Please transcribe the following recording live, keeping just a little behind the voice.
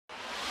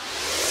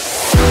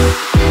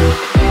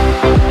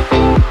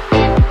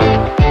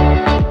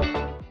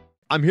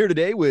I'm here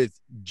today with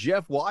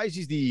Jeff Wise.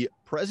 He's the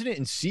president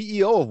and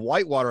CEO of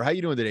Whitewater. How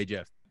you doing today,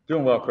 Jeff?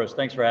 Doing well, Chris.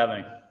 Thanks for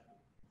having me.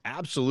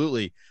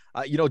 Absolutely.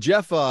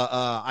 Jeff,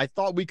 I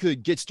thought we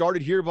could get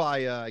started here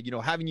by,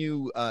 having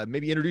you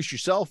maybe introduce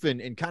yourself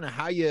and kind of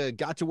how you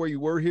got to where you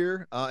were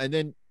here. And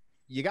then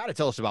you got to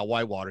tell us about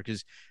Whitewater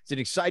because it's an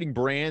exciting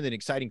brand, an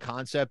exciting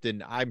concept,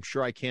 and I'm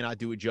sure I cannot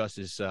do it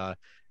justice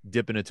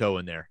dipping a toe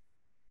in there.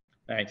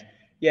 Thanks.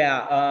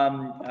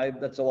 Yeah,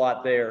 that's a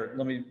lot there.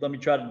 Let me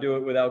try to do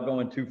it without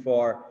going too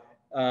far.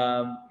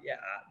 Yeah,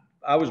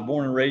 I was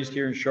born and raised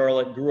here in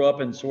Charlotte. Grew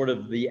up in sort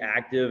of the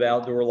active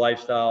outdoor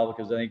lifestyle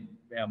because I think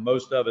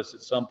most of us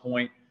at some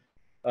point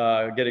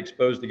get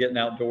exposed to getting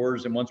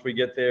outdoors, and once we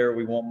get there,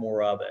 we want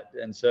more of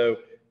it. And so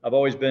I've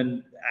always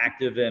been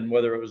active in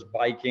whether it was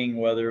biking,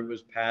 whether it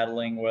was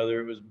paddling,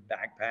 whether it was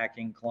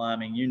backpacking,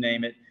 climbing, you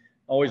name it.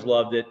 Always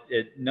loved it.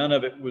 None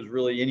of it was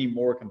really any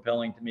more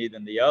compelling to me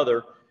than the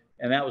other.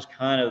 And that was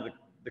kind of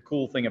the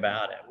cool thing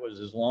about it, was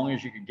as long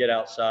as you could get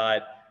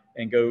outside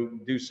and go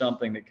do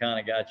something that kind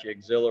of got you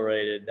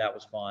exhilarated, that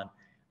was fun.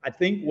 I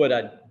think what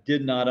I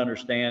did not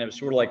understand, it was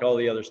sort of like all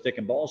the other stick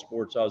and ball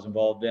sports I was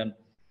involved in,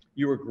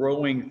 you were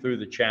growing through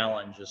the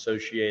challenge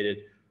associated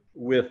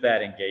with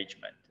that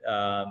engagement.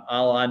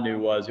 All I knew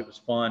was it was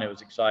fun, it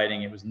was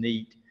exciting, it was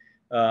neat.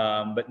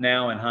 But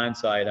now in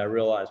hindsight, I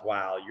realize,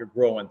 wow, you're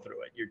growing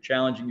through it. You're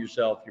challenging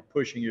yourself, you're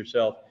pushing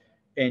yourself,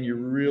 and you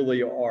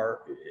really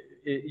are,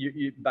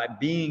 by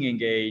being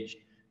engaged,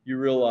 you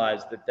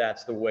realize that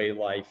that's the way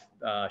life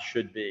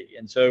should be.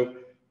 And so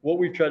what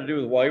we've tried to do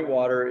with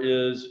Whitewater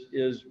is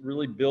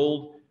really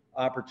build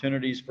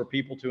opportunities for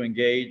people to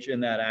engage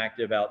in that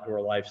active outdoor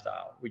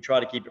lifestyle. We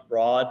try to keep it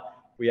broad.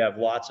 We have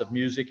lots of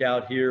music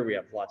out here. We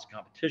have lots of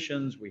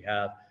competitions. We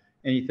have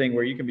anything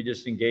where you can be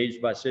just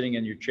engaged by sitting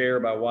in your chair,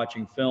 by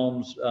watching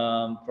films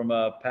from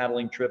a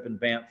paddling trip in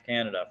Banff,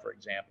 Canada, for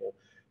example.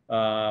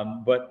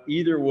 But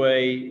either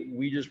way,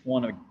 we just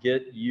want to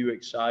get you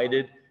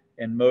excited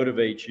and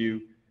motivate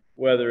you,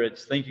 whether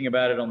it's thinking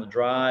about it on the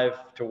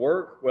drive to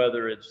work,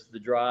 whether it's the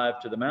drive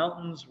to the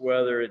mountains,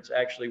 whether it's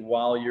actually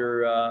while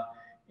you're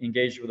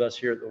engaged with us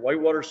here at the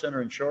Whitewater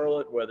Center in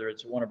Charlotte, whether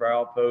it's one of our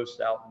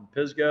outposts out in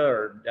Pisgah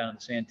or down in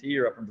Santee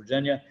or up in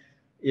Virginia.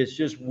 It's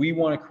just we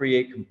want to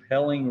create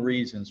compelling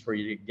reasons for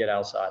you to get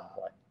outside and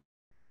play.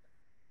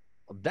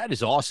 That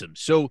is awesome.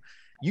 So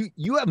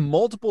you have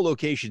multiple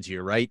locations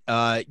here, right?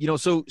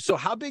 So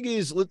how big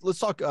is let's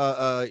talk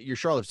your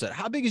Charlotte set.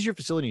 How big is your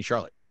facility in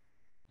Charlotte?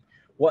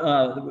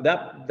 Well,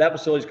 that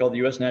facility is called the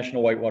U.S.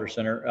 National Whitewater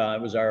Center.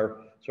 It was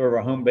our sort of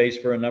our home base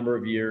for a number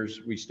of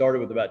years. We started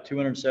with about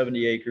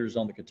 270 acres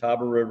on the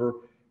Catawba River,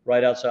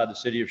 right outside the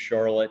city of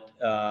Charlotte.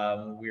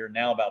 We are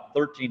now about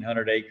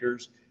 1,300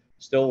 acres,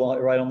 still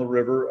right on the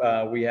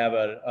river. We have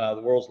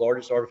the world's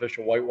largest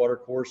artificial whitewater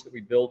course that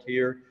we built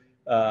here.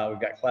 We've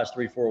got class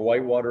 3-4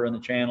 whitewater in the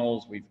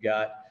channels. We've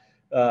got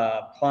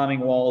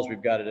climbing walls.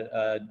 We've got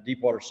a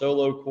deep water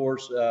solo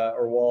course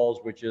or walls,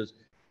 which is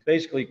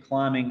basically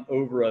climbing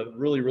over a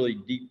really, really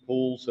deep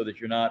pool so that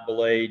you're not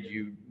belayed.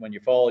 When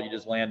you fall, you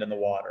just land in the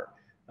water.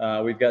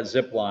 We've got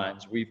zip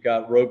lines. We've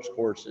got ropes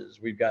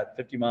courses. We've got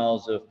 50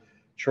 miles of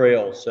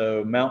trails.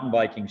 So mountain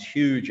biking's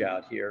huge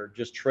out here,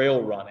 just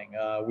trail running.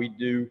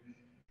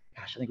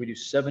 I think we do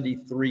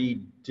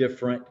 73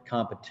 different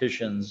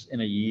competitions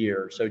in a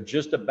year. So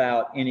just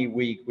about any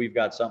week, we've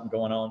got something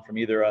going on, from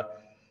either a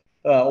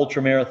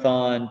ultra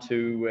marathon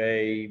to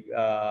a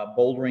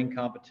bouldering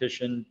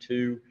competition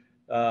to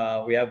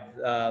we have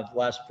the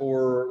last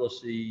four.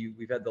 Let's see,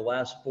 we've had the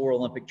last four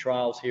Olympic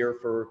trials here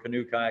for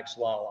canoe kayak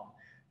slalom.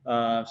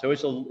 So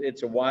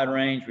it's a wide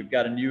range. We've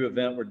got a new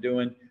event we're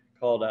doing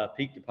called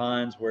Peak to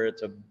Pines, where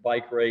it's a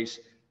bike race,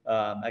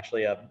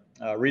 actually a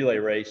relay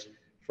race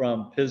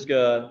from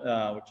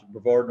Pisgah, which is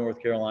Brevard, North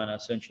Carolina,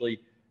 essentially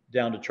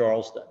down to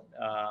Charleston.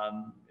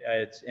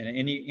 It's in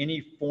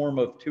any form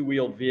of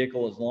two-wheeled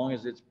vehicle, as long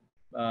as it's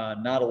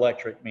not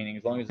electric, meaning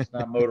as long as it's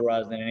not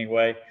motorized in any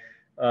way.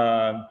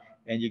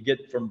 And you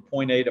get from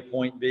point A to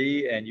point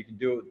B, and you can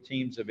do it with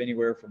teams of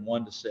anywhere from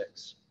 1 to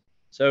 6.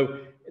 So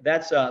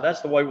that's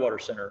the Whitewater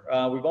Center.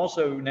 We've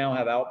also now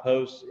have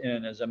outposts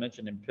in, as I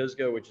mentioned, in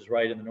Pisgah, which is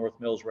right in the North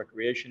Mills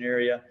Recreation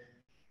Area.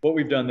 What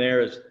we've done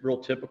there is real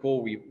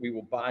typical. We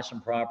will buy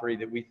some property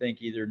that we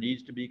think either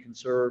needs to be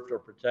conserved or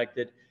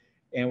protected,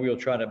 and we will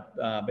try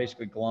to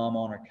basically glom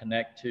on or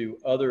connect to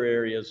other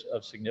areas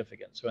of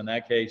significance. So in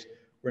that case,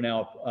 we're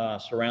now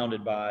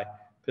surrounded by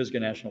Pisgah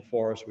National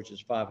Forest, which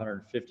is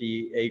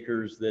 550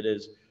 acres, that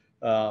is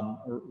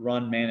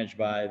managed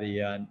by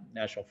the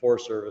National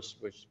Forest Service,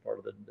 which is part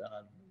of the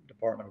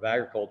Department of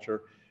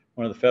Agriculture,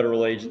 one of the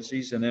federal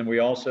agencies. And then we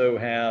also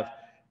have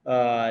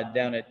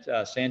down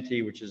at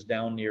Santee, which is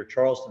down near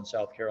Charleston,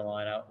 South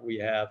Carolina, we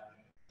have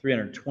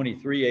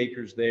 323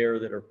 acres there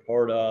that are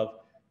part of,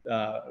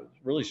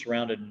 really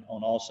surrounded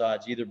on all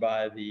sides, either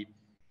by the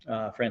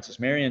Francis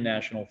Marion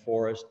National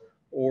Forest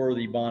or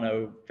the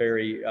Bono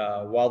Ferry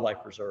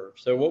Wildlife Reserve.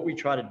 So what we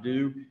try to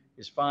do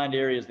is find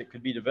areas that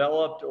could be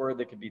developed or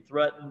that could be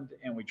threatened,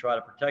 and we try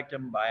to protect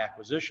them by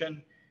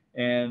acquisition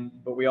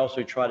But we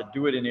also try to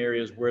do it in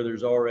areas where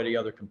there's already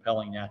other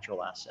compelling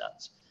natural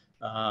assets.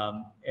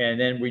 And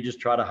then we just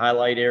try to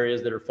highlight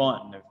areas that are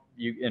fun. If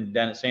you, and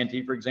down at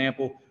Santee, for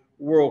example,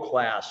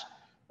 world-class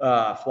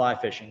fly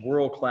fishing,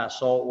 world-class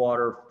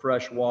saltwater,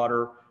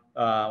 freshwater,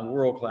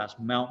 world-class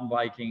mountain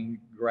biking,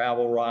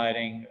 gravel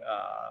riding,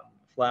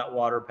 flat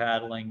water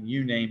paddling,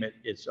 you name it,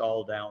 it's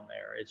all down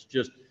there. It's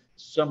just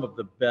some of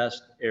the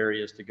best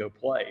areas to go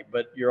play.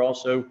 But you're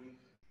also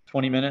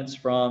 20 minutes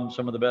from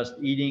some of the best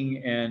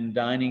eating and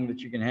dining that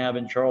you can have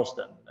in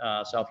Charleston,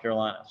 South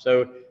Carolina.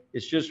 So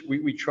it's just,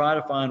 we try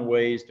to find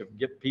ways to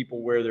get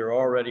people where they're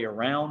already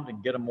around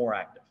and get them more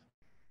active.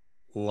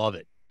 Love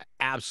it.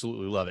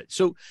 Absolutely love it.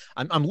 So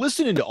I'm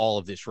listening to all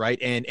of this, right?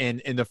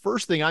 And the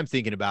first thing I'm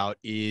thinking about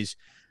is,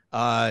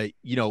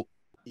 you know,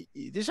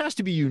 this has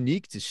to be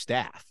unique to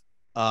staff.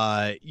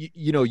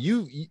 You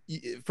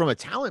from a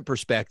talent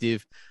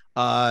perspective,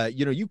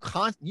 you know,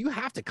 you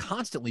have to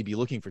constantly be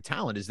looking for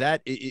talent. Is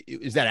that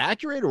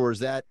accurate, or is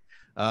that,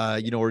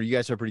 you know, or you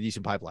guys have a pretty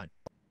decent pipeline?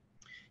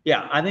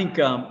 Yeah, I think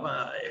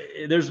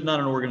there's not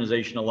an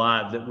organization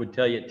alive that would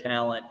tell you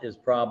talent is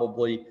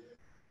probably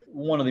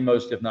one of the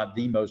most, if not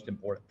the most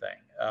important thing.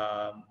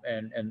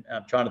 And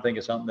I'm trying to think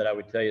of something that I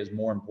would tell you is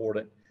more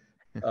important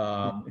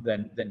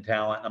than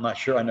talent. I'm not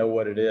sure I know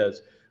what it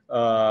is.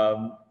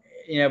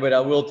 Yeah, but I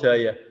will tell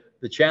you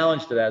the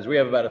challenge to that is we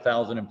have about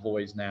 1,000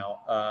 employees now.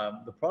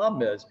 The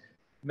problem is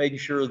making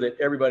sure that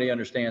everybody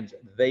understands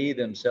they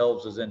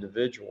themselves as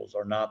individuals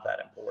are not that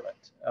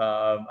important.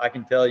 I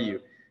can tell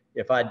you,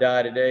 if I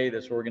die today,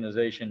 this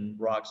organization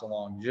rocks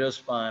along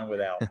just fine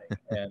without me.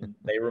 And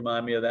they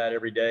remind me of that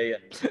every day,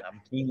 and I'm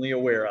keenly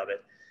aware of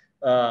it.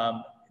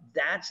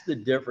 That's the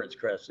difference,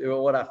 Chris.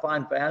 What I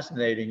find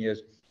fascinating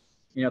is,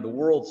 you know, the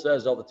world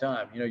says all the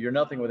time, you know, you're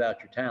nothing without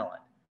your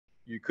talent.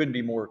 You couldn't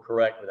be more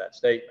correct with that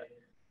statement.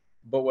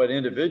 But what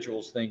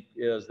individuals think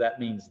is that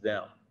means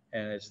them.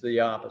 And it's the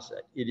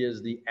opposite. It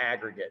is the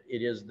aggregate.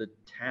 It is the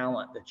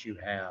talent that you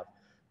have.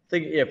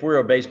 Think if we're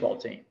a baseball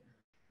team.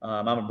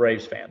 I'm a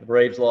Braves fan. The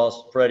Braves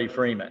lost Freddie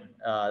Freeman.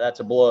 That's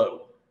a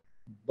blow.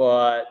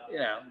 But you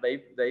know,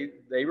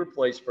 they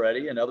replace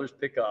Freddie and others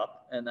pick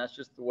up, and that's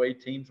just the way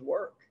teams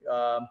work.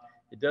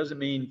 It doesn't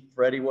mean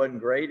Freddie wasn't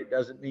great. It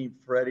doesn't mean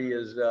Freddie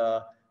is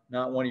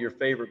not one of your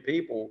favorite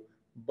people.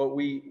 But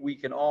we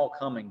can all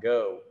come and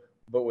go.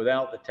 But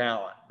without the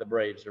talent, the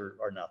Braves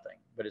are nothing.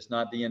 But it's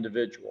not the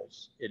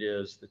individuals; it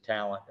is the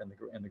talent and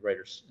the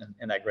greater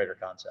and that greater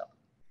concept.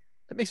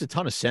 That makes a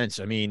ton of sense.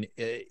 I mean,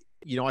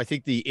 you know, I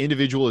think the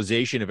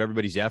individualization of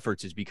everybody's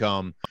efforts has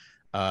become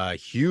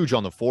huge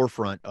on the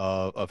forefront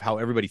of how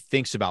everybody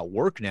thinks about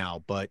work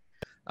now. But,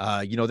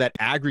 you know, that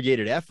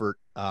aggregated effort,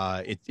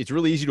 it's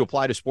really easy to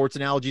apply to sports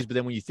analogies. But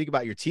then when you think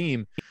about your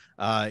team,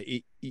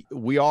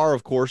 we are,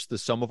 of course, the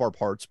sum of our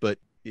parts, but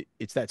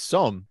it's that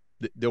sum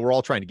that we're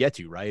all trying to get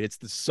to, right? It's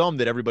the sum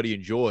that everybody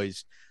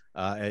enjoys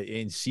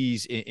and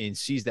sees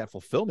that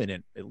fulfillment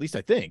in, at least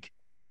I think.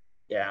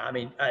 Yeah, I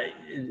mean,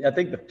 I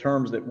think the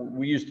terms that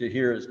we used to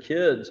hear as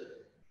kids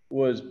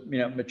was, you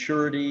know,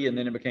 maturity, and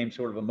then it became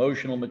sort of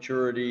emotional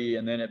maturity,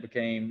 and then it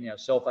became, you know,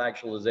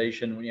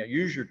 self-actualization. You know,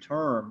 use your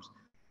terms,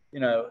 you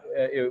know,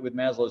 with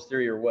Maslow's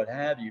theory or what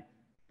have you,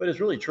 but it's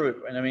really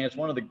true. And I mean, it's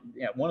one of the,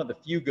 you know, one of the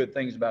few good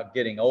things about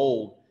getting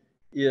old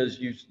is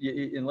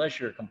unless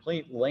you're a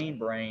complete lame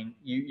brain,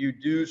 you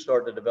do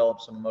start to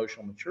develop some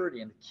emotional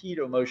maturity, and the key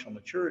to emotional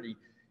maturity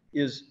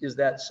is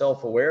that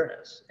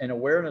self-awareness, and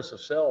awareness of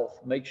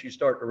self makes you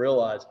start to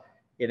realize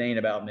it ain't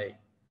about me.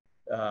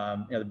 You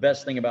know, the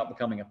best thing about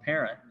becoming a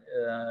parent,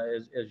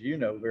 as you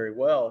know very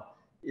well,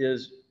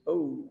 is,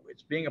 oh,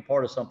 it's being a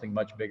part of something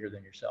much bigger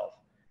than yourself.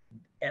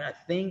 And I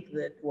think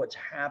that what's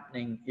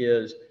happening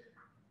is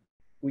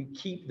we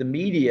keep the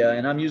media,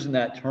 and I'm using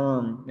that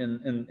term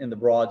in the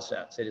broad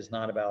sense. It is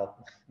not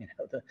about, you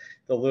know,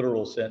 the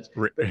literal sense,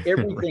 but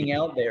everything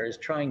out there is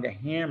trying to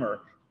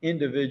hammer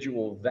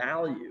individual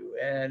value.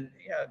 And,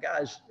 you know,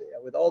 guys,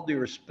 with all due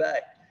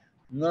respect,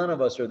 none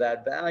of us are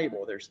that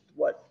valuable. There's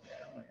what,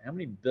 how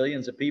many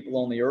billions of people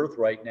on the earth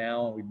right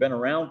now? We've been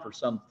around for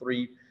some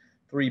 3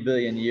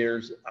 billion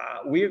years.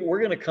 We're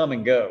going to come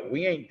and go.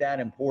 We ain't that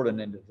important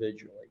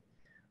individually.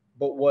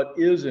 But what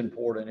is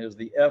important is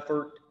the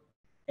effort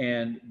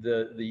and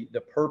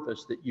the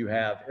purpose that you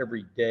have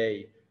every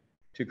day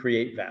to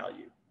create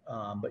value.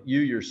 But you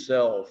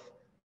yourself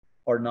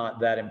are not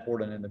that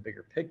important in the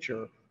bigger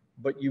picture.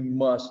 But you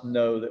must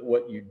know that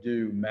what you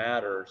do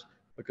matters,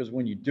 because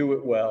when you do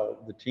it well,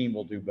 the team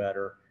will do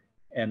better.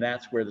 And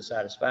that's where the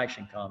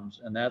satisfaction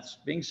comes. And that's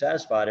being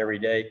satisfied every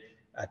day,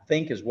 I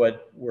think, is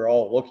what we're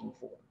all looking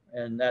for.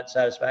 And that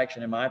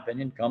satisfaction, in my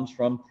opinion, comes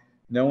from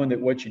knowing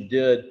that what you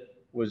did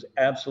was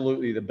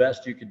absolutely the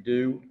best you could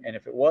do. And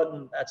if it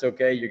wasn't, that's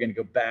okay. You're going to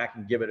go back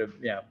and give it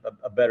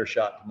a better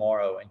shot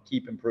tomorrow, and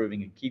keep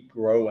improving and keep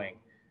growing.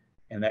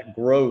 And that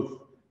growth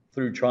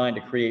through trying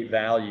to create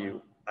value,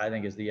 I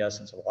think, is the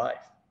essence of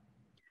life.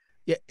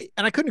 Yeah,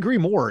 and I couldn't agree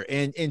more.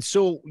 And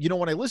so, you know,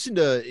 when I listen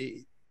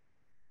to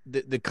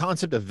the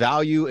concept of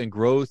value and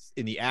growth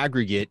in the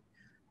aggregate,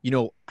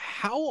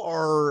 how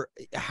are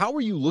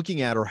you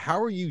looking at, or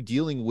how are you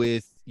dealing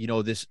with,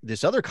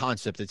 this other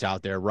concept that's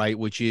out there, right?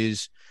 Which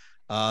is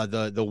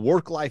the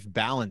work-life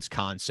balance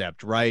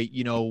concept, right?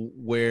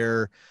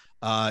 Where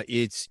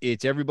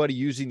it's everybody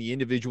using the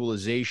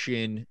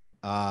individualization,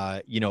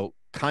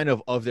 kind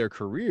of their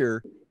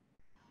career,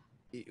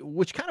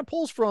 which kind of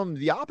pulls from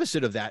the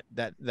opposite of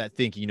that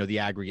thinking, the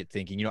aggregate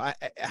thinking.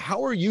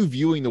 How are you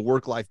viewing the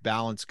work-life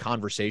balance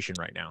conversation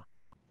right now?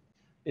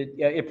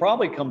 It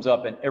probably comes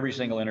up in every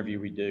single interview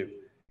we do.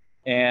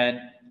 And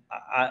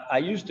I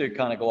used to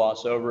kind of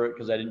gloss over it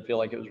because I didn't feel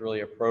like it was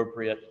really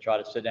appropriate to try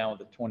to sit down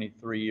with a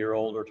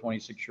 23-year-old or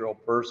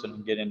 26-year-old person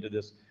and get into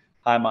this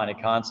high-minded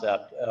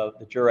concept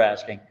that you're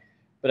asking.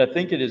 But I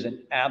think it is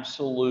an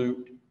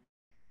absolute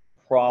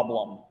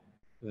problem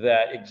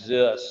that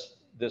exists,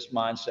 this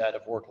mindset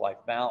of work-life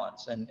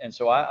balance. And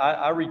so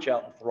I reach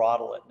out and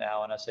throttle it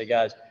now. And I say,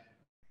 guys,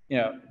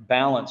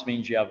 balance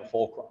means you have a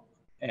fulcrum.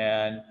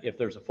 And if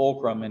there's a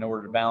fulcrum, in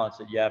order to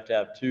balance it, you have to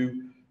have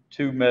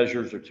two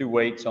measures or two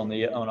weights on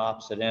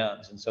opposite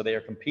ends. And so they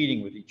are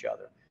competing with each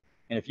other.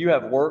 And if you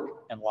have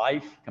work and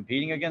life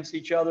competing against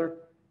each other,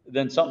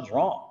 then something's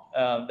wrong.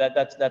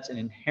 That's an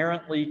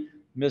inherently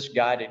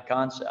misguided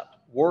concept.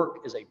 Work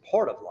is a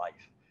part of life.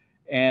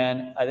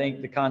 And I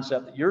think the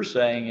concept that you're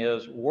saying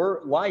is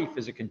life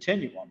is a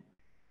continuum.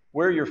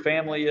 Where your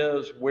family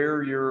is,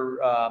 where your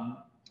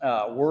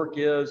work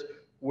is,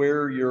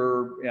 where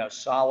your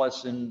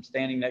solace in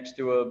standing next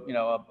to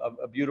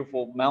a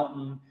beautiful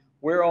mountain,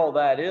 where all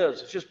that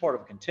is, it's just part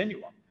of a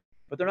continuum.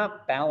 But they're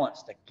not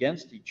balanced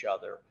against each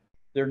other.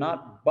 They're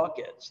not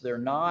buckets. They're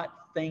not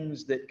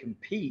things that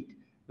compete.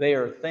 They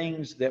are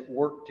things that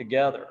work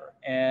together.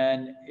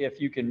 And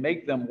if you can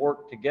make them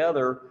work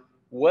together,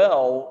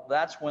 well,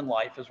 that's when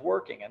life is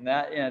working. And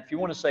if you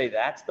want to say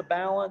that's the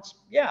balance,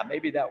 yeah,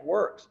 maybe that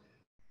works.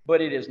 But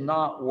it is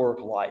not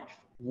work life.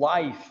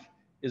 Life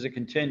is a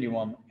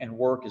continuum, and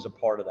work is a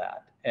part of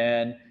that.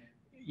 And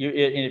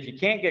if you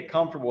can't get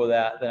comfortable with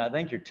that, then I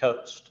think you're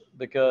toast.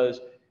 Because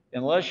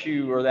unless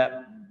you are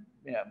that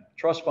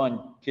trust fund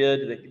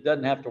kid that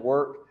doesn't have to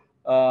work,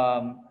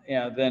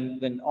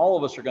 then all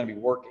of us are going to be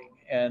working.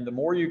 And the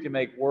more you can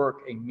make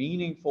work a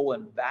meaningful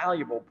and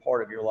valuable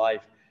part of your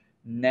life,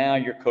 now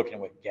you're cooking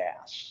with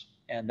gas.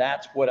 And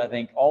that's what I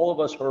think all of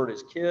us heard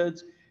as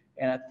kids.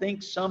 And I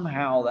think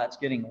somehow that's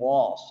getting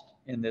lost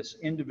in this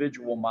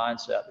individual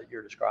mindset that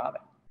you're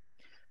describing.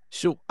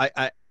 So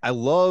I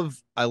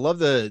love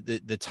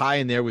the tie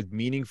in there with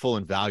meaningful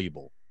and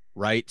valuable,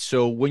 right?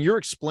 So when you're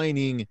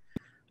explaining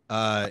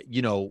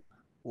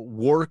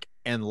work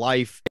and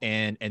life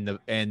and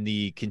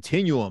the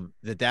continuum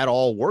that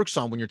all works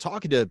on, when you're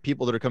talking to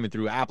people that are coming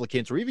through,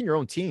 applicants or even your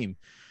own team,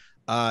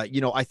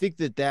 I think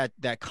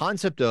that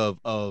concept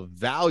of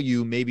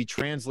value maybe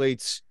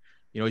translates,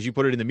 as you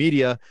put it in the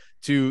media,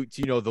 to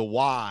the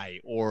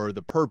why or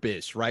the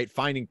purpose, right?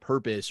 Finding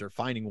purpose or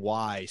finding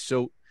why.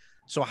 So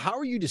how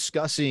are you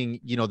discussing,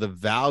 the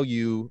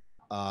value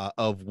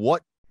of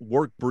what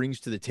work brings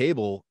to the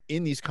table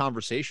in these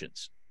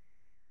conversations?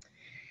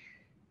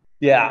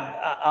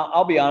 Yeah,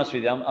 I'll be honest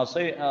with you. I'll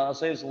say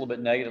this a little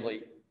bit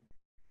negatively.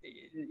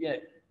 Yeah,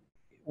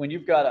 when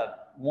you've got a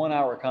 1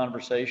 hour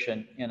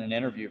conversation in an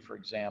interview, for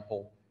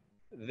example,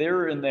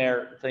 they're in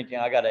there thinking,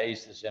 I got to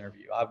ace this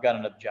interview. I've got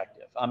an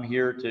objective. I'm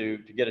here to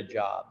get a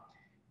job.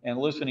 And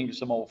listening to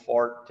some old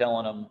fart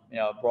telling them,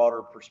 a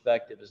broader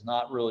perspective is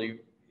not really,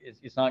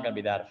 it's not going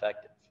to be that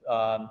effective.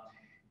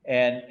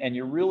 And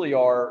you really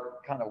are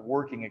kind of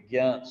working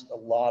against a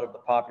lot of the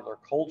popular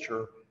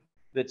culture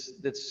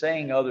that's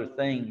saying other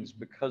things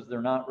because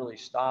they're not really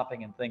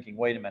stopping and thinking,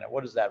 wait a minute,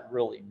 what does that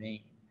really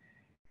mean?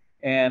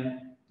 And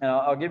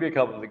I'll give you a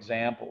couple of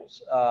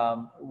examples.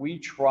 We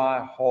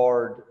try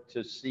hard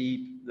to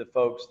see the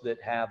folks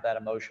that have that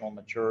emotional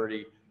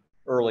maturity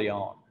early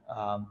on.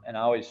 And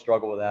I always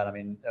struggle with that. I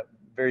mean,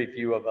 very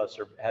few of us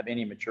have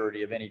any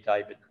maturity of any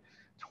type at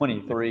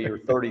 23 or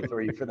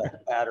 33 for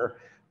that matter.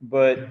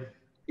 But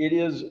it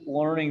is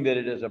learning that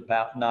it is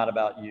not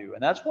about you.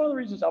 And that's one of the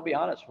reasons, I'll be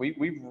honest,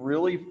 we've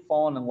really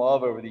fallen in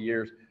love over the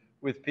years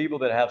with people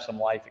that have some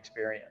life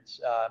experience.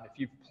 If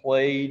you've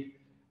played,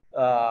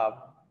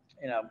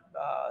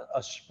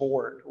 a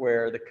sport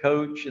where the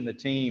coach and the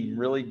team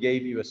really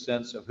gave you a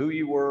sense of who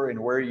you were and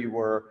where you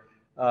were.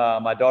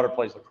 My daughter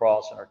plays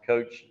lacrosse, and her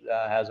coach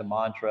has a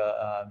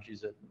mantra.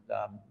 She's at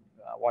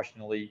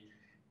Washington Elite,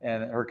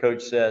 and her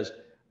coach says,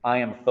 I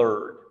am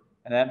third.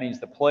 And that means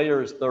the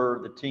player is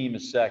third, the team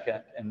is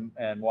second,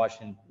 and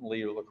Washington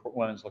Elite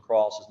women's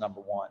lacrosse is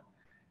number one.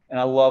 And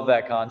I love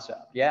that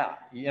concept. Yeah,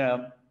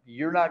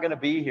 you're not going to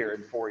be here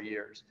in 4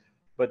 years,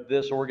 but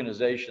this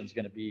organization is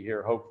going to be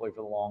here hopefully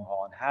for the long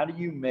haul. And how do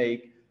you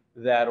make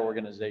that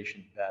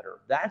organization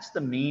better? That's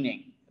the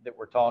meaning that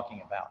we're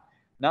talking about,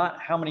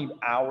 not how many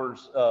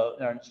hours,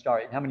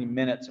 how many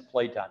minutes of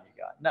playtime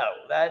you got. No,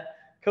 that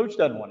coach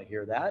doesn't want to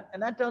hear that,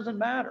 and that doesn't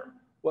matter.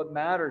 What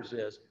matters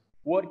is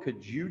what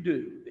could you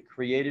do that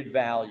created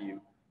value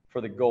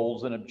for the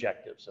goals and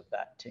objectives of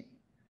that team?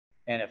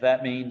 And if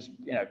that means,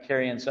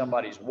 carrying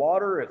somebody's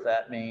water, if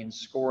that means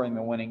scoring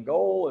the winning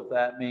goal, if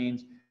that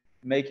means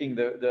making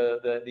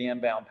the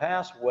inbound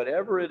pass,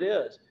 whatever it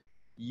is,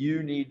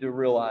 you need to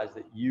realize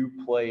that you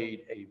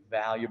played a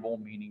valuable,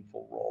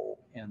 meaningful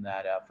role in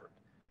that effort.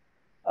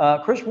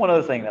 Chris, one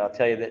other thing that I'll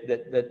tell you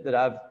that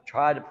I've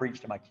tried to preach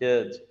to my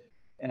kids,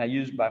 and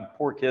my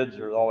poor kids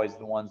are always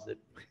the ones that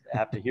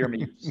have to hear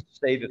me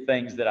say the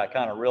things that I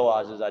kind of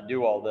realize as I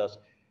do all this.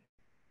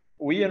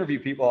 We interview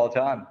people all the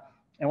time.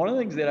 And one of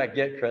the things that I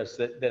get, Chris,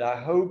 that I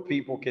hope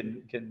people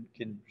can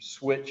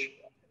switch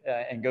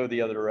and go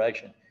the other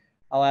direction.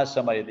 I'll ask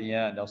somebody at the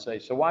end, I'll say,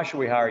 so why should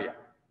we hire you?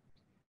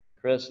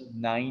 Chris,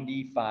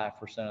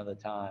 95% of the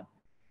time,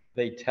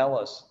 they tell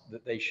us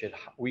that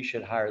we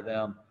should hire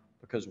them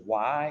because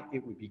why?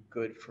 It would be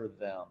good for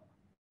them.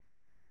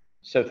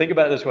 So think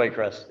about it this way,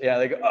 Chris. Yeah,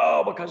 they go,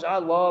 oh, because I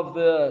love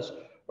this,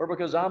 or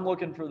because I'm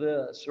looking for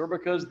this, or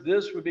because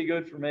this would be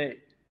good for me.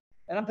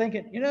 And I'm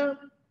thinking,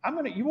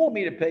 you want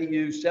me to pay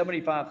you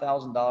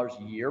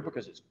 $75,000 a year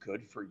because it's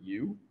good for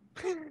you?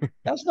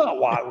 That's not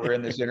why we're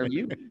in this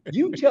interview.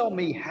 You tell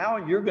me how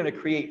you're going to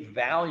create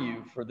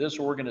value for this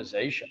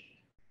organization.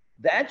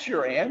 That's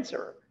your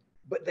answer.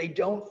 But they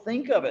don't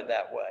think of it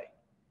that way.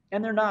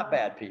 And they're not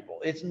bad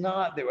people. It's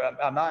not,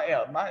 I'm not,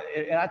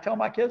 and I tell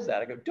my kids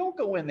that. I go, don't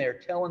go in there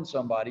telling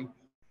somebody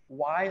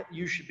why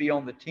you should be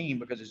on the team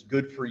because it's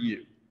good for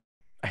you.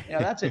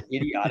 That's an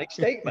idiotic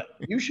statement.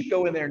 You should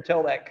go in there and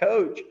tell that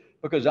coach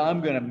because I'm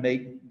going to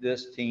make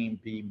this team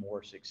be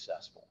more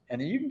successful.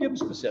 And then you can give them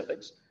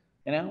specifics.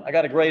 I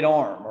got a great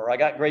arm, or I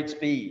got great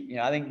speed.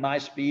 I think my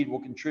speed will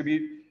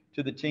contribute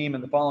to the team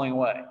in the following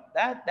way.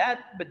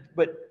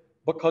 But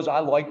because I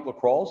like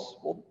lacrosse,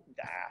 well,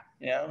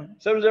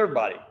 so does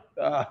everybody.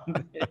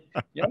 I'm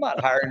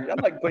not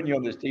putting you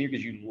on this team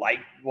because you like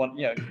one,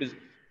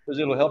 because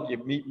it'll help you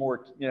meet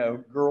more,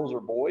 girls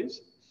or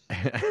boys.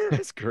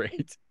 That's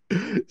great.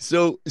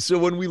 So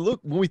when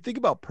we think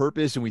about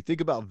purpose and we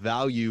think about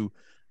value,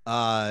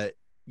 and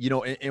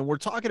we're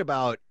talking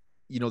about,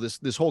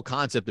 this whole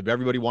concept of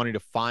everybody wanting to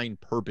find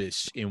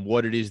purpose in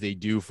what it is they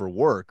do for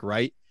work,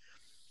 right?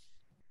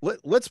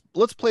 Let's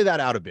play that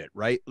out a bit,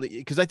 right?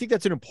 Because I think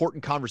that's an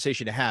important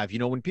conversation to have.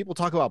 When people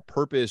talk about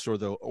purpose or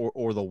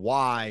the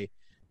why,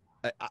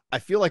 I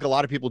feel like a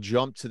lot of people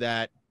jump to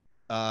that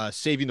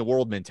saving the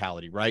world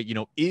mentality, right?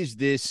 Is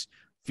this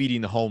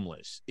feeding the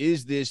homeless?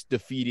 Is this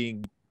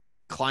defeating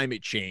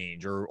climate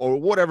change or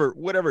whatever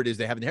it is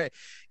they have in their head?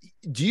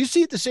 Do you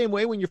see it the same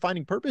way when you're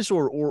finding purpose,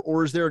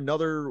 or is there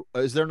another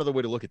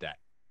way to look at that?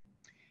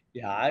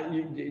 Yeah,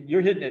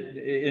 you're hitting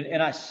it,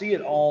 and I see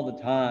it all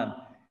the time.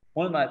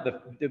 One of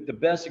the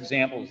best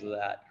examples of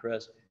that,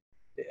 Chris,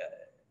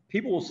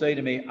 people will say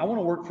to me, I want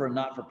to work for a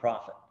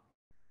not-for-profit.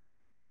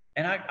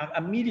 And I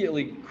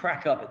immediately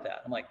crack up at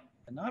that. I'm like,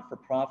 a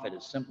not-for-profit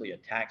is simply a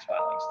tax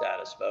filing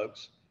status,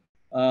 folks.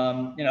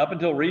 Up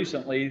until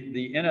recently,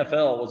 the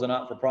NFL was a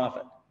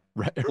not-for-profit.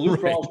 Right. Blue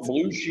Cross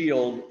Blue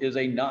Shield is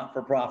a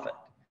not-for-profit.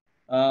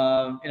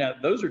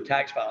 Those are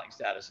tax filing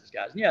statuses,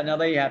 guys. Yeah, now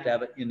they have to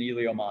have an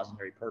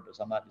eleemosynary purpose.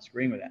 I'm not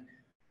disagreeing with that.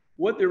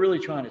 What they're really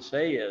trying to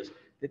say is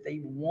that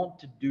they want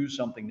to do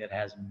something that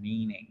has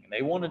meaning.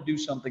 They want to do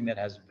something that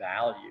has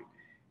value.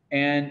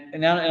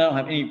 And I don't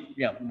have any,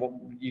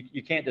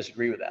 you can't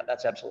disagree with that.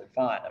 That's absolutely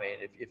fine. I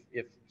mean,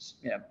 if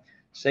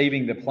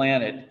saving the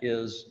planet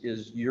is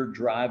your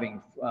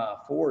driving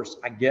force,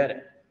 I get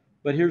it.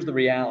 But here's the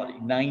reality: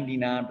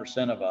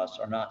 99% of us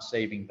are not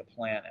saving the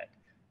planet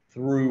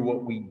through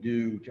what we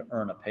do to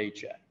earn a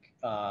paycheck.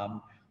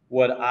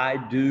 What I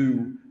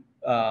do,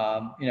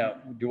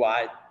 do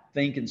I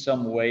think in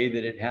some way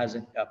that it has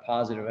a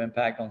positive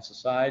impact on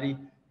society?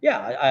 Yeah,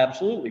 I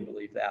absolutely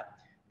believe that.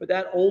 But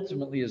that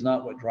ultimately is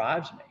not what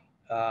drives me.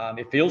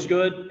 It feels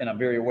good, and I'm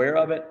very aware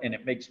of it, and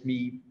it makes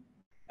me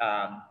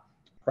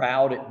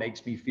proud. It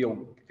makes me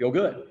feel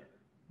good.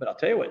 But I'll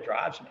tell you what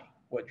drives me.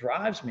 What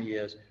drives me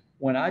is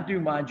when I do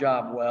my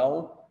job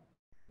well,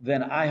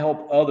 then I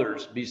help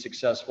others be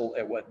successful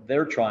at what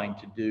they're trying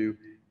to do.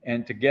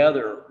 And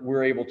together,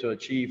 we're able to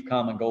achieve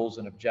common goals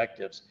and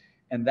objectives.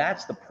 And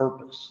that's the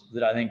purpose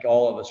that I think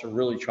all of us are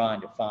really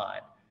trying to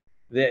find.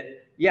 That,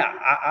 yeah,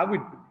 I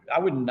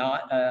would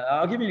not,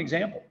 I'll give you an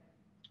example.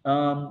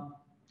 God,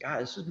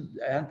 I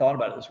hadn't thought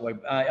about it this way.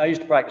 I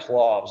used to practice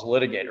law. I was a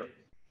litigator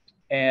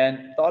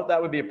and thought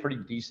that would be a pretty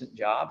decent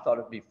job, thought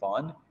it'd be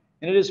fun.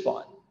 And it is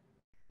fun,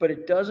 but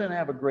it doesn't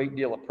have a great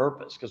deal of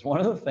purpose, because one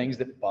of the things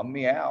that bummed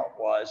me out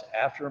was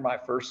after my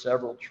first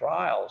several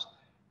trials,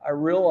 I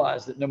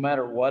realized that no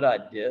matter what I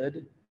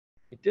did,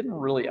 it didn't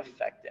really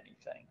affect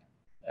anything.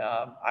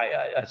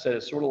 I said,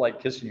 it's sort of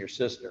like kissing your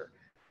sister,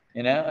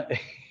 yeah,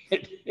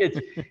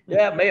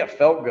 it may have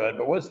felt good,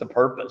 but what's the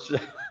purpose?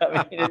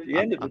 I mean, at the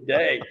end of the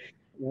day,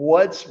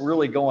 what's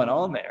really going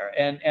on there?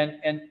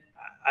 And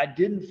I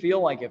didn't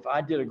feel like if I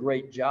did a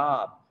great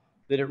job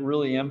that it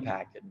really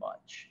impacted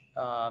much.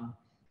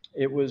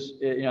 It was,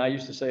 I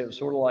used to say it was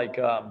sort of like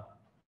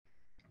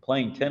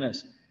playing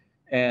tennis,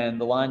 and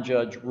the line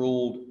judge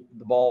ruled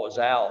the ball was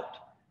out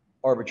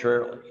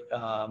arbitrarily,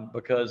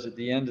 because at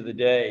the end of the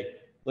day,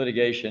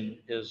 litigation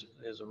is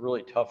a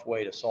really tough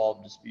way to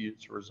solve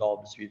disputes,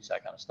 resolve disputes,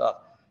 that kind of stuff.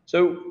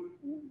 So,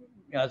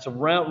 it's a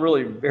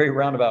really very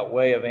roundabout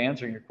way of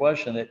answering your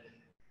question. That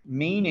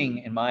meaning,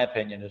 in my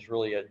opinion, is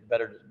really a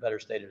better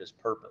stated as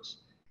purpose.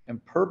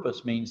 And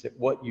purpose means that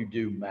what you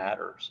do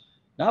matters,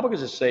 not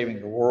because it's saving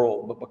the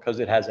world, but because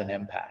it has an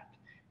impact.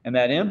 And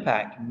that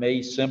impact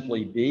may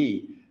simply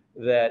be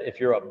that if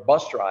you're a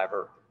bus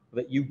driver,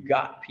 that you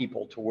got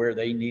people to where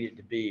they needed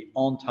to be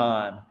on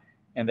time,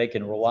 and they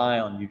can rely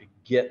on you to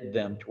get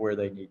them to where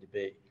they need to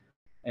be.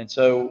 And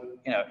so,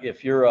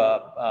 if you're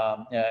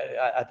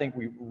I think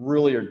we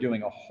really are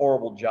doing a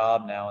horrible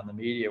job now in the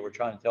media. We're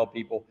trying to tell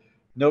people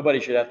nobody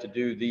should have to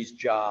do these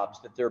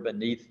jobs, that they're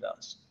beneath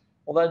us.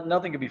 Well,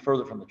 nothing could be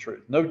further from the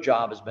truth. No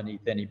job is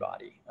beneath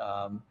anybody.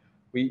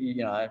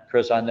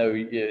 Chris, I know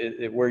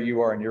where you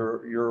are in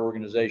your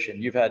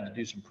organization, you've had to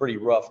do some pretty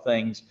rough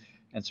things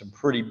and some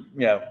pretty,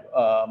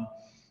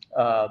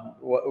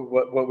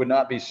 what would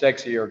not be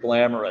sexy or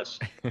glamorous,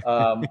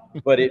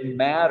 but it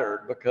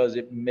mattered because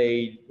it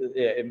made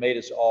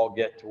us all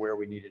get to where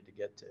we needed to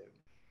get to.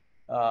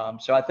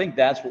 So I think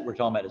that's what we're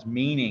talking about, is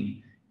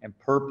meaning and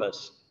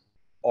purpose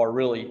are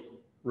really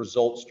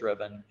results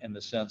driven, in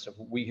the sense of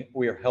we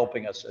are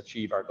helping us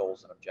achieve our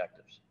goals and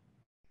objectives.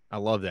 I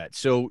love that.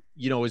 So,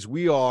 as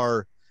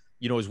we're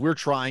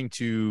trying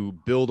to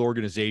build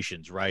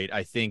organizations, right?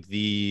 I think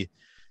the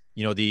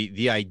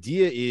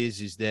idea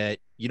is that,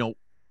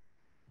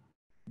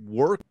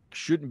 work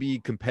shouldn't be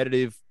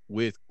competitive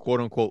with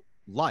quote unquote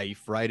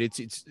life, right?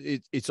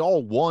 It's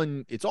all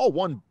one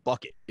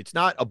bucket. It's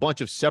not a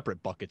bunch of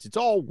separate buckets. It's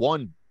all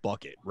one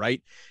bucket,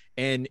 right?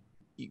 And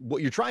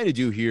what you're trying to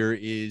do here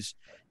is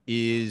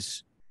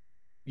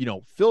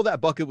fill that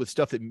bucket with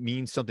stuff that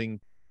means something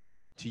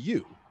to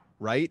you,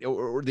 right?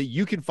 Or that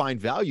you can find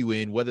value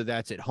in, whether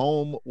that's at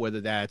home,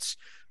 whether that's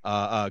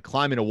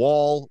climbing a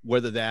wall,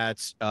 whether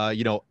that's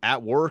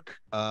at work.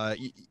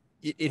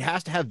 It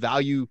has to have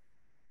value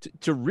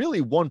to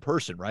really one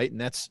person, right? And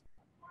that's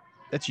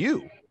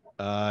you.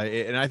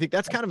 And I think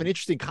that's kind of an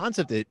interesting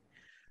concept that,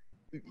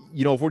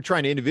 if we're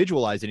trying to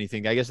individualize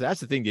anything, I guess that's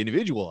the thing to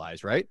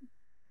individualize, right?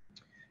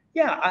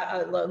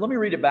 Yeah, let me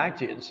read it back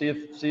to you and see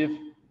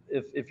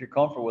if you're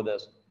comfortable with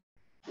this.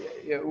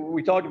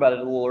 We talked about it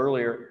a little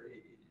earlier.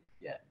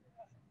 Yeah,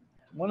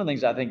 one of the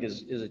things I think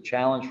is a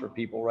challenge for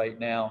people right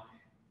now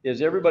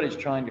is everybody's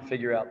trying to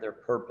figure out their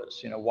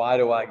purpose. Why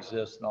do I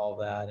exist and all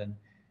that? And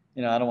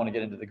I don't want to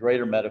get into the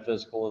greater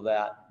metaphysical of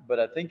that, but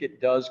I think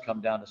it does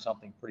come down to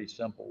something pretty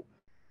simple.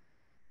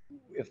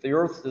 If the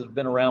Earth has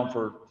been around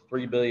for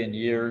 3 billion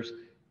years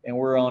and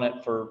we're on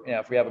it for,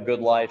 if we have a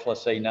good life,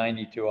 let's say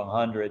 90 to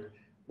 100,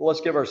 well,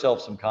 let's give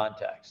ourselves some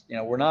context.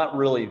 We're not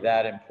really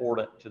that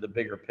important to the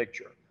bigger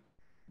picture.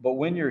 But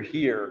when you're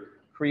here,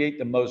 create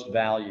the most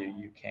value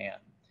you can.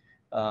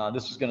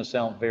 This is going to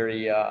sound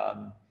very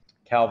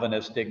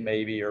Calvinistic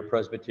maybe, or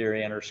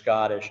Presbyterian or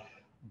Scottish,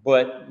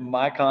 but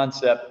my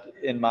concept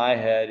in my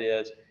head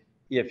is,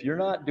 if you're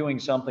not doing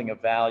something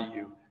of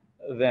value,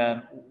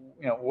 then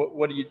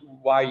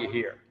why are you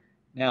here?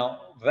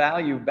 Now,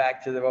 value,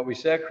 back to what we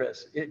said,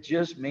 Chris, it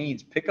just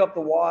means pick up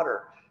the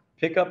water,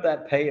 pick up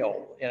that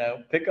pail,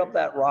 pick up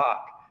that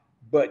rock,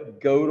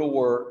 but go to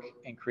work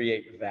and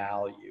create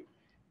value.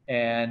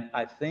 And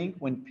I think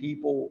when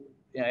people,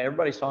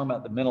 everybody's talking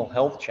about the mental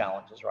health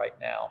challenges right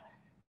now,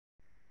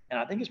 and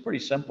I think it's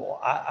pretty simple.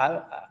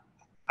 I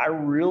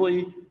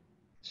really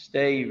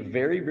stay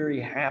very, very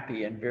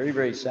happy and very,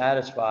 very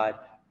satisfied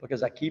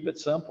because I keep it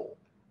simple.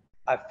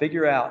 I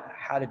figure out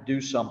how to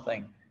do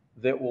something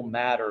that will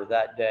matter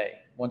that day.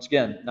 Once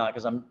again, not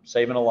because I'm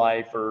saving a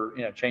life or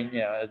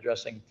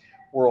addressing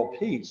world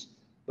peace,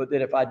 but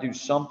that if I do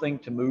something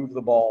to move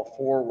the ball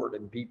forward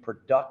and be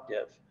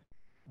productive,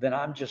 then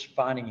I'm just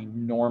finding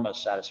enormous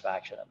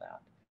satisfaction in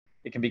that.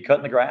 It can be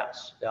cutting the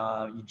grass.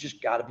 You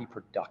just got to be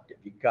productive.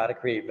 You got to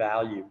create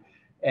value.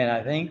 And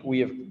I think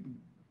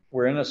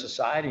we're in a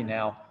society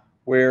now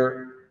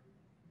where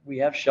we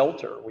have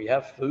shelter, we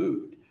have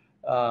food.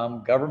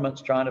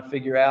 Government's trying to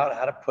figure out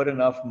how to put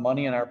enough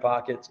money in our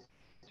pockets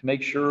to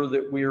make sure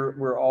that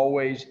we're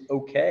always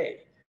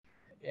okay.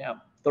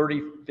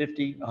 30,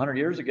 50, 100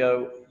 years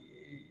ago,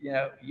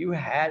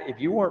 if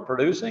you weren't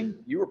producing,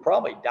 you were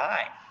probably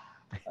dying.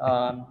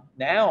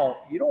 Now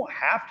you don't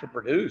have to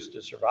produce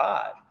to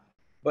survive,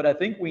 but I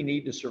think we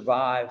need to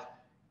survive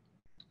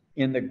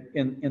in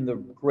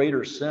the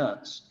greater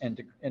sense,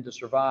 and to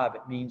survive,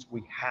 it means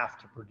we have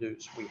to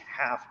produce. We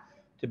have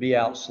to be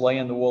out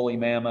slaying the woolly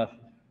mammoth,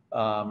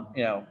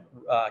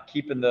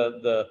 keeping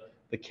the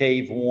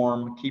cave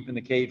warm, keeping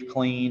the cave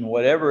clean,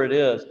 whatever it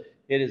is.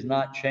 It has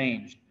not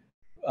changed.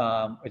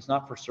 It's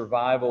not for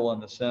survival in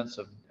the sense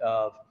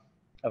of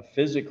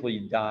physically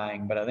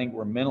dying, but I think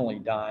we're mentally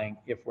dying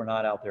if we're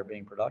not out there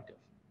being productive.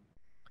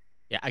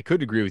 Yeah, I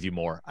couldn't agree with you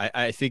more.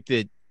 I think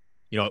that,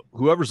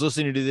 whoever's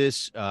listening to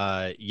this,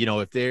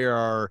 if they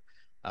are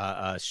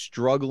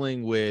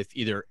struggling with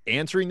either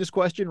answering this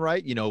question,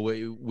 right,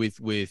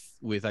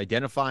 with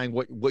identifying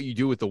what you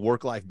do with the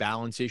work-life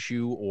balance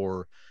issue,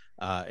 or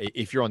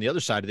if you're on the other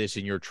side of this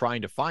and you're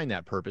trying to find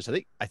that purpose,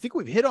 I think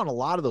we've hit on a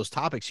lot of those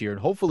topics here, and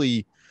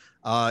hopefully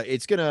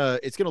it's gonna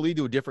lead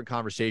to a different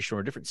conversation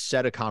or a different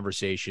set of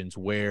conversations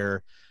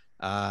where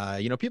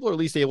people are at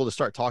least able to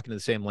start talking the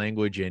same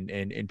language,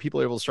 and people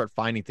are able to start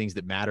finding things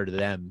that matter to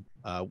them,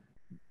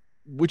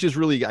 which is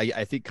really,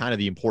 I think, kind of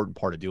the important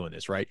part of doing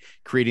this, right?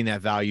 Creating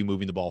that value,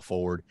 moving the ball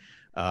forward.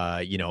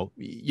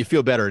 You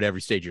feel better at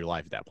every stage of your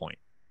life at that point.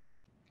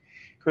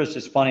 Chris,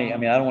 it's funny. I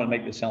mean, I don't want to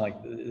make this sound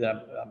like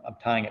that I'm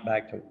tying it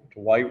back to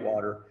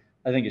Whitewater.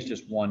 I think it's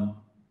just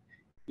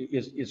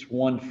it's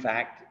one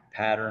fact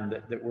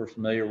pattern that we're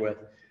familiar with.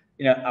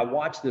 I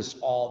watch this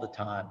all the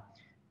time.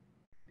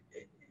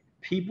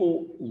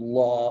 People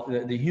love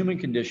the human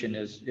condition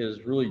is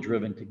really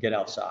driven to get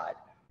outside.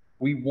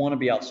 We want to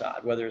be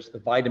outside, whether it's the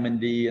vitamin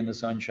D in the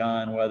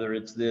sunshine, whether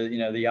it's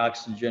the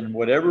oxygen,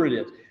 whatever it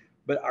is.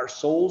 But our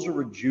souls are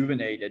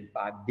rejuvenated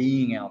by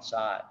being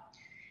outside.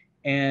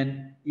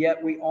 And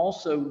yet we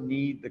also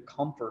need the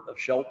comfort of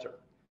shelter.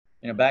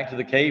 Back to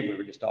the cave we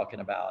were just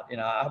talking about.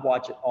 I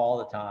watch it all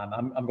the time.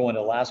 I'm going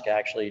to Alaska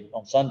actually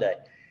on Sunday,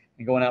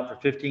 and going out for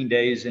 15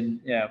 days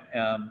and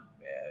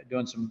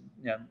doing some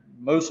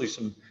mostly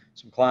some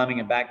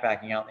climbing and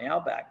backpacking out in the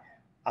outback.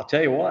 I'll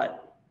tell you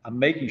what, I'm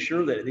making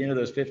sure that at the end of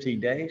those 15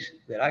 days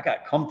that I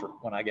got comfort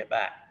when I get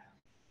back.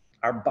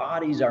 Our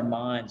bodies, our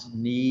minds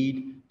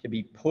need to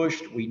be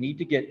pushed. We need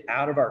to get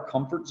out of our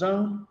comfort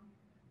zone,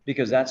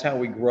 because that's how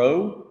we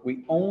grow.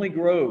 We only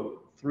grow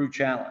through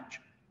challenge.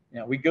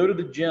 We go to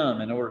the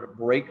gym in order to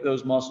break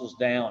those muscles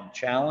down,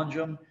 challenge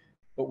them,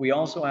 but we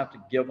also have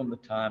to give them the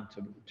time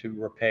to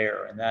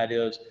repair. And that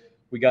is,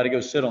 we got to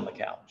go sit on the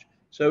couch.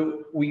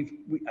 So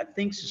I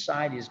think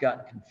society has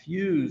gotten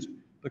confused,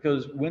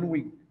 because when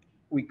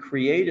we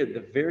created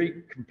the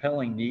very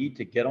compelling need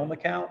to get on the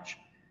couch,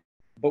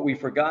 but we've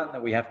forgotten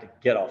that we have to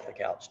get off the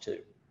couch too.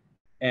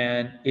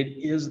 And it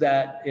is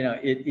that,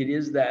 it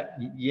is that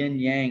yin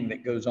yang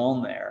that goes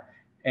on there.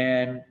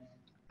 And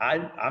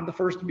I'm the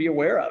first to be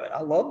aware of it.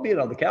 I love being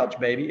on the couch,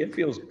 baby. It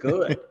feels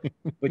good,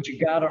 but you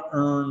got to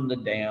earn the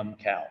damn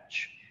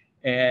couch.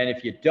 And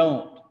if you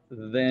don't,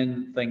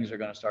 then things are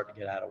going to start to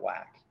get out of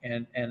whack.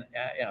 And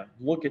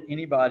look at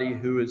anybody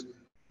who is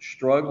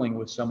struggling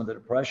with some of the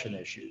depression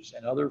issues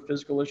and other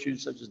physical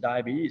issues such as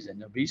diabetes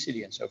and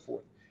obesity and so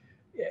forth.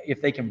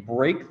 If they can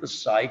break the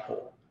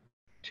cycle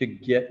to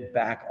get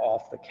back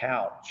off the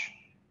couch,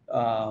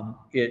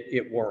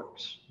 it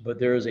works. But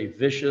there is a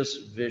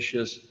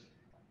vicious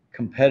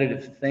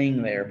competitive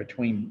thing there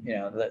between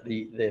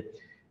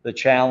the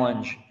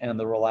challenge and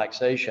the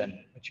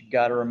relaxation. But you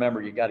got to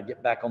remember, you got to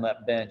get back on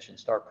that bench and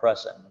start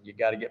pressing. You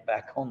got to get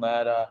back on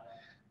that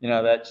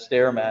that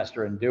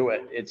Stairmaster and do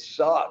it. It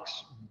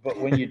sucks, but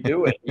when you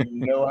do it,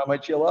 you know how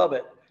much you love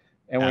it.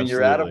 And when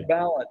you're out of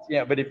balance,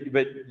 but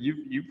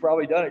you've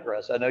probably done it,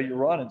 Chris. I know you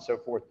run and so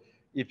forth.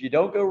 If you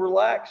don't go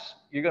relax,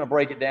 you're going to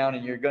break it down,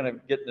 and you're going to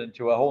get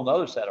into a whole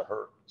nother set of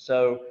hurt.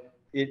 So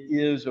it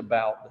is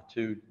about the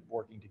two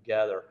working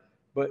together,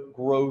 but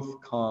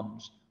growth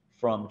comes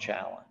from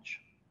challenge.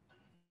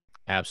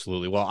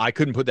 Absolutely. Well, I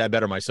couldn't put that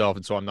better myself,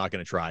 and so I'm not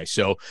going to try.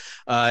 So,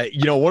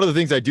 one of the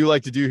things I do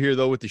like to do here,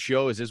 though, with the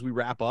show is, as we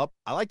wrap up,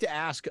 I like to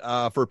ask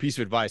for a piece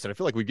of advice, and I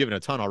feel like we've given a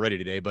ton already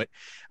today. But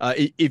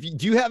do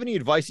you have any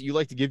advice that you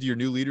like to give to your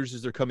new leaders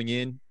as they're coming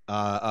in,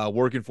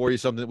 working for you,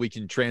 something that we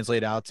can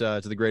translate out to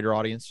the greater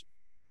audience?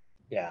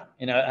 Yeah.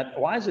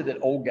 Why is it that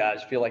old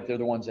guys feel like they're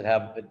the ones that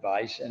have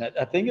advice? And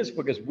I think it's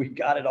because we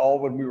got it all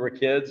when we were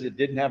kids. It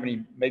didn't have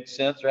any make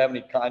sense or have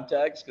any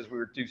context because we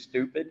were too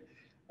stupid.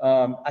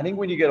 I think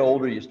when you get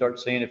older, you start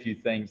seeing a few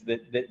things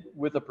that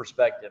with a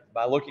perspective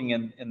by looking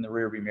in the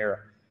rearview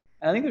mirror.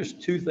 And I think there's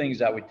two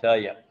things I would tell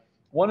you.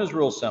 One is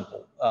real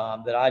simple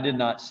that I did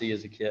not see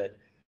as a kid.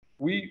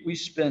 We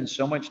spend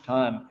so much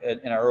time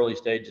in our early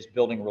stages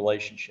building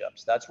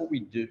relationships. That's what we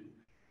do.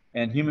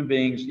 And human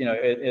beings,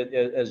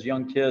 as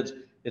young kids,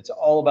 it's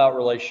all about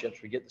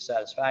relationships. We get the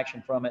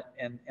satisfaction from it,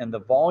 and the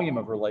volume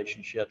of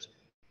relationships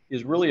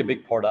is really a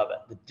big part of it.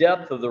 The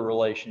depth of the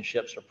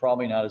relationships are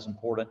probably not as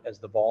important as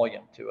the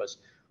volume to us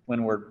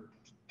when we're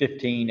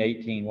 15,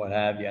 18, what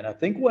have you. And I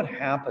think what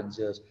happens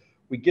is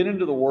we get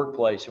into the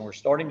workplace and we're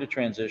starting to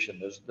transition.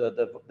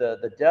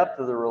 The depth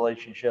of the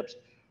relationships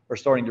are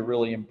starting to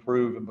really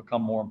improve and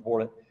become more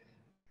important.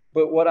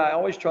 But what I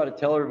always try to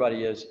tell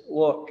everybody is,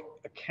 look,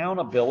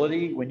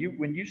 accountability, when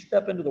you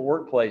step into the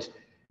workplace,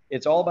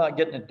 it's all about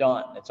getting it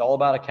done. It's all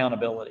about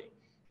accountability.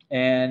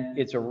 And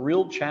it's a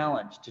real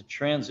challenge to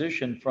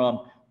transition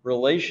from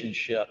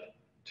relationship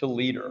to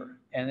leader.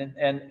 And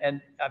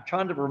I'm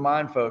trying to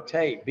remind folks,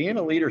 hey, being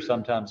a leader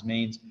sometimes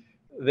means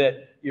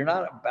that you're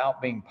not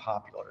about being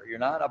popular. You're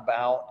not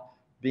about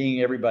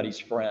being everybody's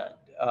friend.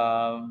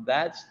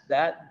 That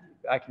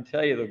I can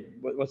tell you,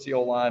 what's the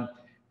old line?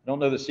 I don't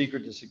know the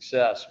secret to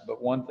success,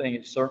 but one thing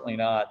it's certainly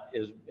not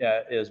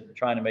is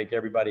trying to make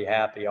everybody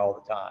happy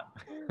all the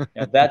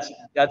time.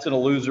 That's an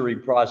illusory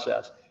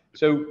process.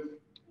 So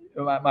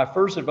my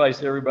first advice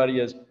to everybody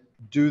is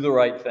do the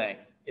right thing.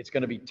 It's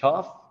going to be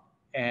tough,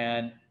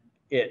 and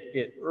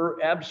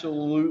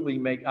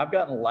absolutely I've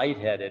gotten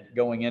lightheaded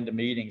going into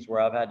meetings where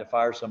I've had to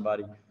fire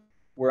somebody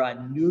where I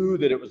knew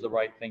that it was the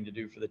right thing to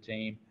do for the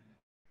team,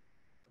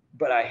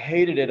 but I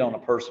hated it on a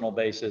personal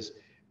basis.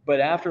 But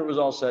after it was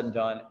all said and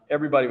done,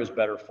 everybody was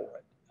better for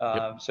it.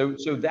 Yep.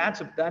 So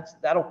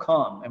that'll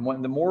come. And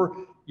when the more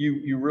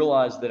you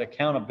realize that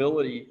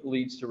accountability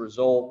leads to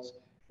results,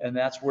 and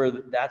that's where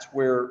the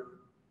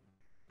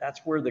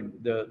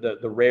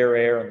rare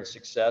air and the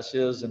success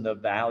is and the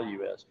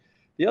value is.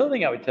 The other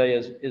thing I would tell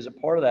you is a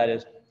part of that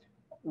is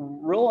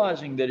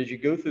realizing that as you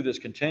go through this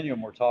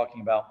continuum we're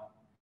talking about,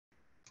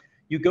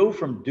 you go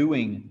from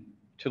doing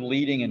to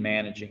leading and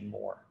managing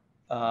more.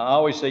 I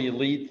always say you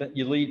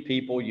lead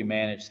people, you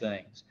manage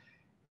things.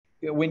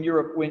 When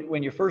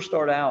you first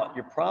start out,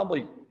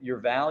 your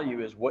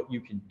value is what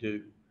you can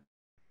do.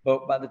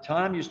 But by the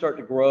time you start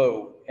to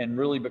grow and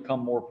really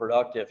become more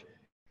productive,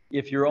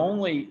 if you're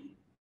only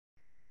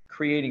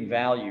creating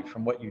value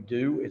from what you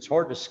do, it's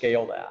hard to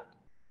scale that.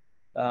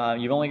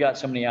 You've only got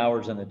so many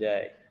hours in the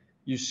day.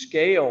 You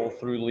scale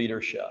through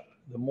leadership.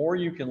 The more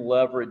you can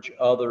leverage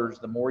others,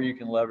 the more you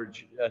can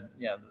leverage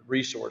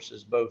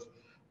resources, both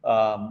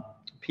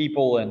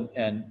people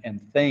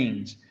and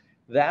things.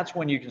 That's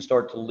when you can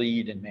start to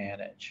lead and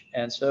manage.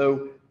 And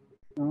so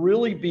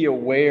really be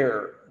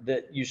aware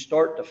that you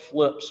start to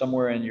flip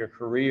somewhere in your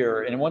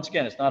career. And once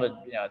again, it's not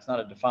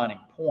a defining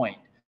point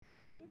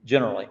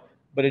generally,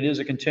 but it is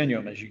a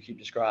continuum as you keep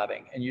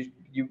describing. And you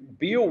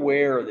be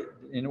aware that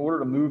in order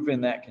to move in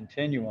that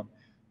continuum,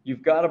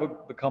 you've got to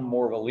become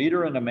more of a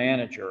leader and a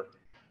manager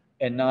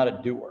and not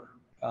a doer.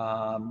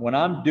 When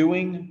I'm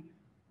doing,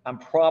 I'm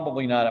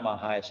probably not at my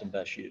highest and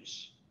best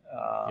use.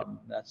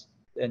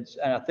 And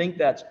I think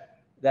that's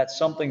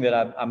something that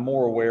I'm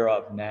more aware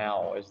of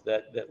now, is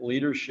that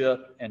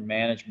leadership and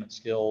management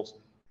skills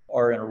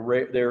are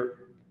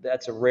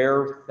that's a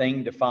rare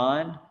thing to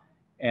find.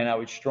 And I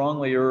would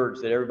strongly urge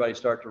that everybody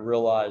start to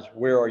realize,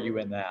 where are you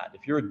in that?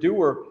 If you're a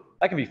doer,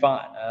 that can be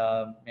fine.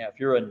 If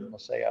you're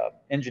let's say an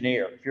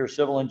engineer, if you're a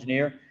civil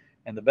engineer,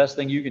 and the best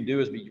thing you can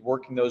do is be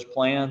working those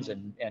plans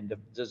and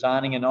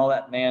designing and all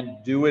that, man,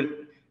 do it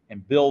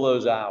and bill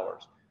those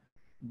hours.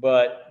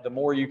 But the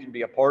more you can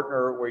be a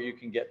partner where you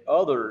can get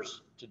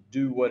others to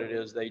do what it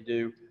is they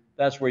do,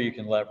 that's where you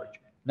can leverage.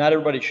 Not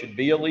everybody should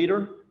be a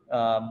leader.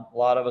 A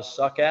lot of us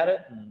suck at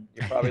it, and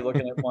you're probably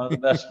looking at one of the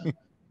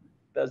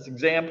best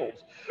examples.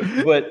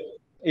 But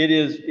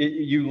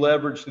you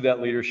leverage through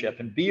that leadership,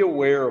 and be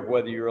aware of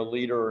whether you're a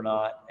leader or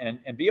not, and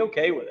be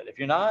okay with it. If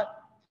you're not,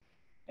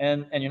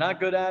 and you're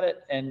not good at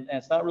it, and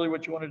it's not really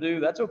what you want to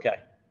do, that's okay.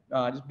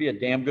 Just be a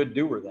damn good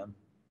doer then.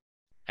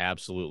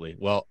 Absolutely.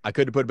 Well, I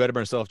couldn't put it better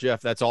myself,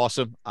 Jeff. That's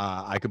awesome.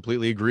 I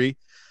completely agree.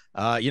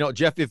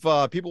 Jeff, if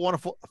people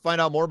want to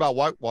find out more about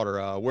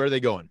Whitewater, where are they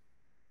going?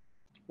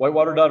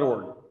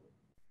 Whitewater.org.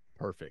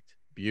 Perfect.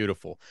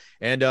 Beautiful.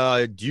 And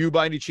do you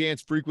by any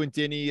chance frequent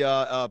any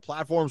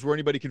platforms where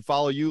anybody can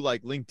follow you,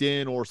 like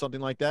LinkedIn or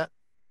something like that?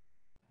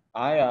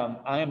 I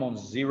am on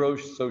zero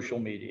social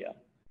media.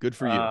 Good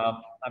for you.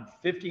 I'm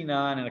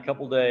 59 in a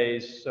couple of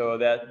days, so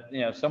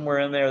that somewhere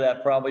in there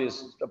that probably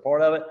is a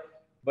part of it.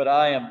 But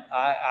I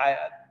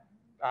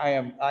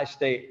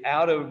stay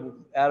out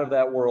of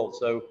that world.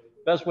 So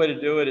best way to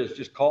do it is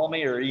just call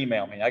me or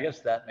email me. I guess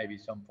that may be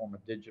some form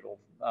of digital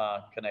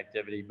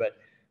connectivity, but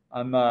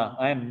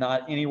I am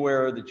not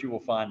anywhere that you will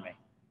find me.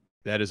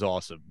 That is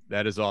awesome.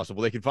 That is awesome.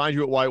 Well, they can find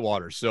you at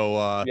Whitewater.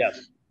 So yes,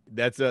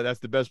 that's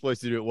the best place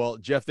to do it. Well,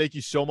 Jeff, thank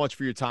you so much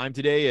for your time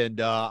today, and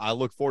I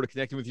look forward to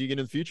connecting with you again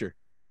in the future.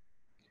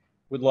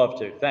 Would love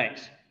to.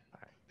 Thanks.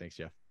 All right. Thanks,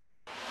 Jeff.